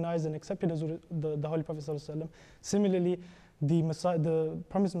recognized and accepted as the Holy Prophet ﷺ. Similarly, the Messiah, the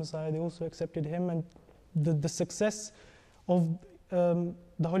promised Messiah, they also accepted him, and the success of the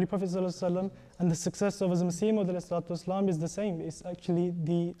Holy Prophet ﷺ and the success of Hazrat Masih Maud is the same. It's actually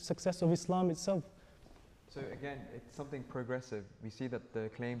the success of Islam itself. So again, it's something progressive. We see that the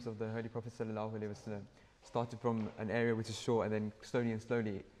claims of the Holy Prophet ﷺ started from an area which is short, and then slowly and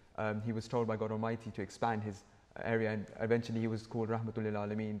slowly he was told by God Almighty to expand his area, and eventually he was called Rahmatul lil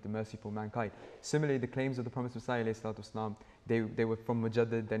Alameen, the merciful mankind. Similarly, the claims of the promised Messiah والسلام, they were from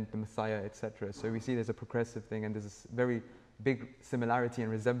Mujaddid, then the Messiah, etc. So we see there's a progressive thing, and there's this very big similarity and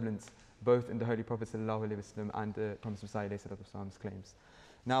resemblance both in the Holy Prophet ﷺ and the promised Messiah والسلام's claims.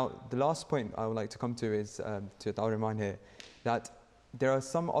 Now, the last point I would like to come to is to Dawah Rahman here, that there are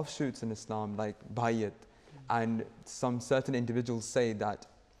some offshoots in Islam like Bahayyat, and some certain individuals say that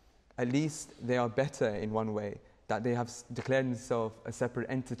at least they are better in one way, that they have declared themselves a separate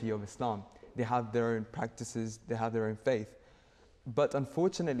entity of Islam. They have their own practices, they have their own faith. But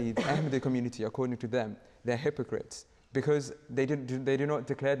unfortunately, the Ahmadi community, according to them, they're hypocrites, because they do not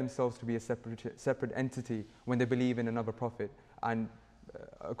declare themselves to be a separate entity when they believe in another prophet and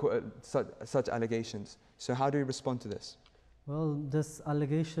such allegations. So how do you respond to this? Well, this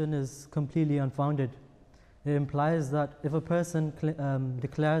allegation is completely unfounded. It implies that if a person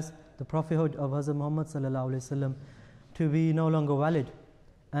declares the prophethood of Hazrat Muhammad ﷺ to be no longer valid,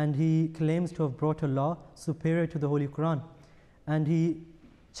 and he claims to have brought a law superior to the Holy Quran, and he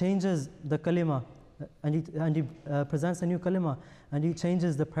changes the kalima, and he presents a new kalima, and he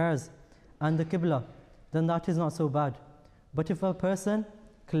changes the prayers and the qibla, then that is not so bad. But if a person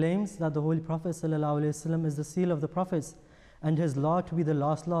claims that the Holy Prophet ﷺ is the seal of the prophets and his law to be the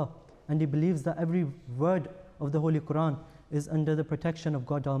last law, and he believes that every word of the Holy Quran is under the protection of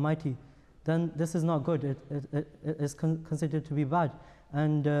God Almighty, then this is not good. It is considered to be bad,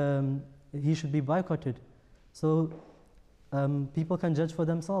 and he should be boycotted. So people can judge for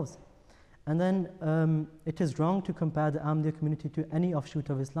themselves. And then it is wrong to compare the Ahmadiyya community to any offshoot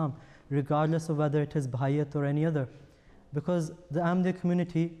of Islam, regardless of whether it is Bahayyat or any other. Because the Ahmadiyya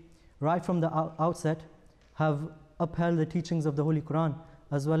community, right from the outset, have upheld the teachings of the Holy Quran,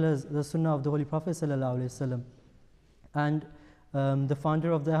 as well as the Sunnah of the Holy Prophet ﷺ. And the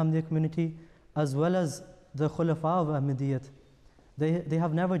founder of the Ahmadiyya community, as well as the Khulafa of Ahmadiyyat, they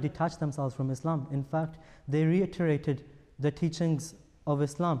have never detached themselves from Islam. In fact, they reiterated the teachings of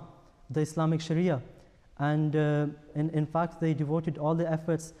Islam, the Islamic Sharia. And in fact, they devoted all their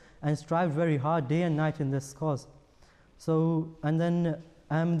efforts and strived very hard day and night in this cause. So, and then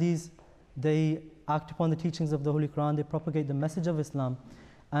Ahmadis, they act upon the teachings of the Holy Quran, they propagate the message of Islam,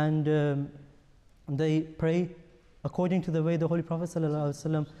 and they pray according to the way the Holy Prophet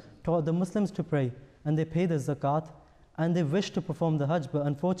ﷺ taught the Muslims to pray, and they pay the zakat, and they wish to perform the Hajj, but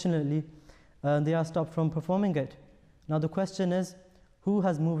unfortunately they are stopped from performing it. Now the question is, who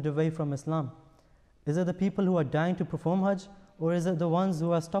has moved away from Islam? Is it the people who are dying to perform Hajj, or is it the ones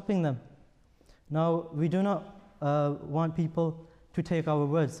who are stopping them? Now, we do not want people to take our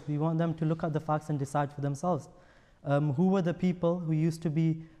words. We want them to look at the facts and decide for themselves. Who were the people who used to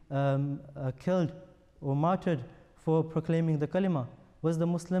be killed or martyred for proclaiming the kalima? Was the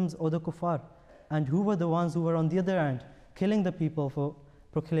Muslims or the kuffar? And who were the ones who were on the other end, killing the people for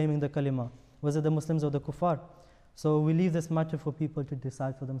proclaiming the kalima? Was it the Muslims or the kuffar? So we leave this matter for people to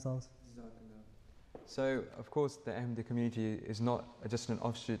decide for themselves. So, of course, the Ahmadi community is not just an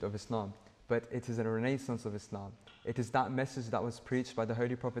offshoot of Islam, but it is a renaissance of Islam. It is that message that was preached by the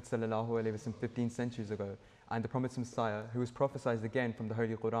Holy Prophet ﷺ 15 centuries ago, and the Promised Messiah, who was prophesied again from the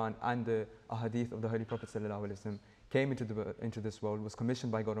Holy Quran and the Ahadith of the Holy Prophet ﷺ, came into this world, was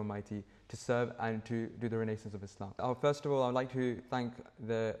commissioned by God Almighty to serve and to do the renaissance of Islam. First of all, I would like to thank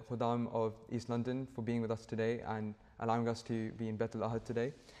the Khuddam of East London for being with us today and allowing us to be in Beit al-Ahad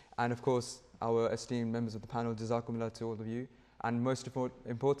today. And of course, our esteemed members of the panel, Jazakumullah to all of you. And most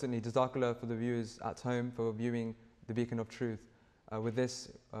importantly, Jazakallah for the viewers at home for viewing the Beacon of Truth. With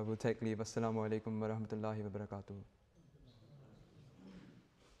this, we'll take leave. Assalamu alaikum wa rahmatullahi wa barakatuh.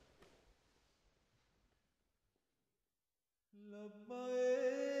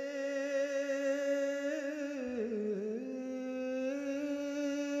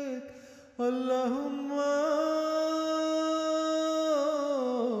 Allahumma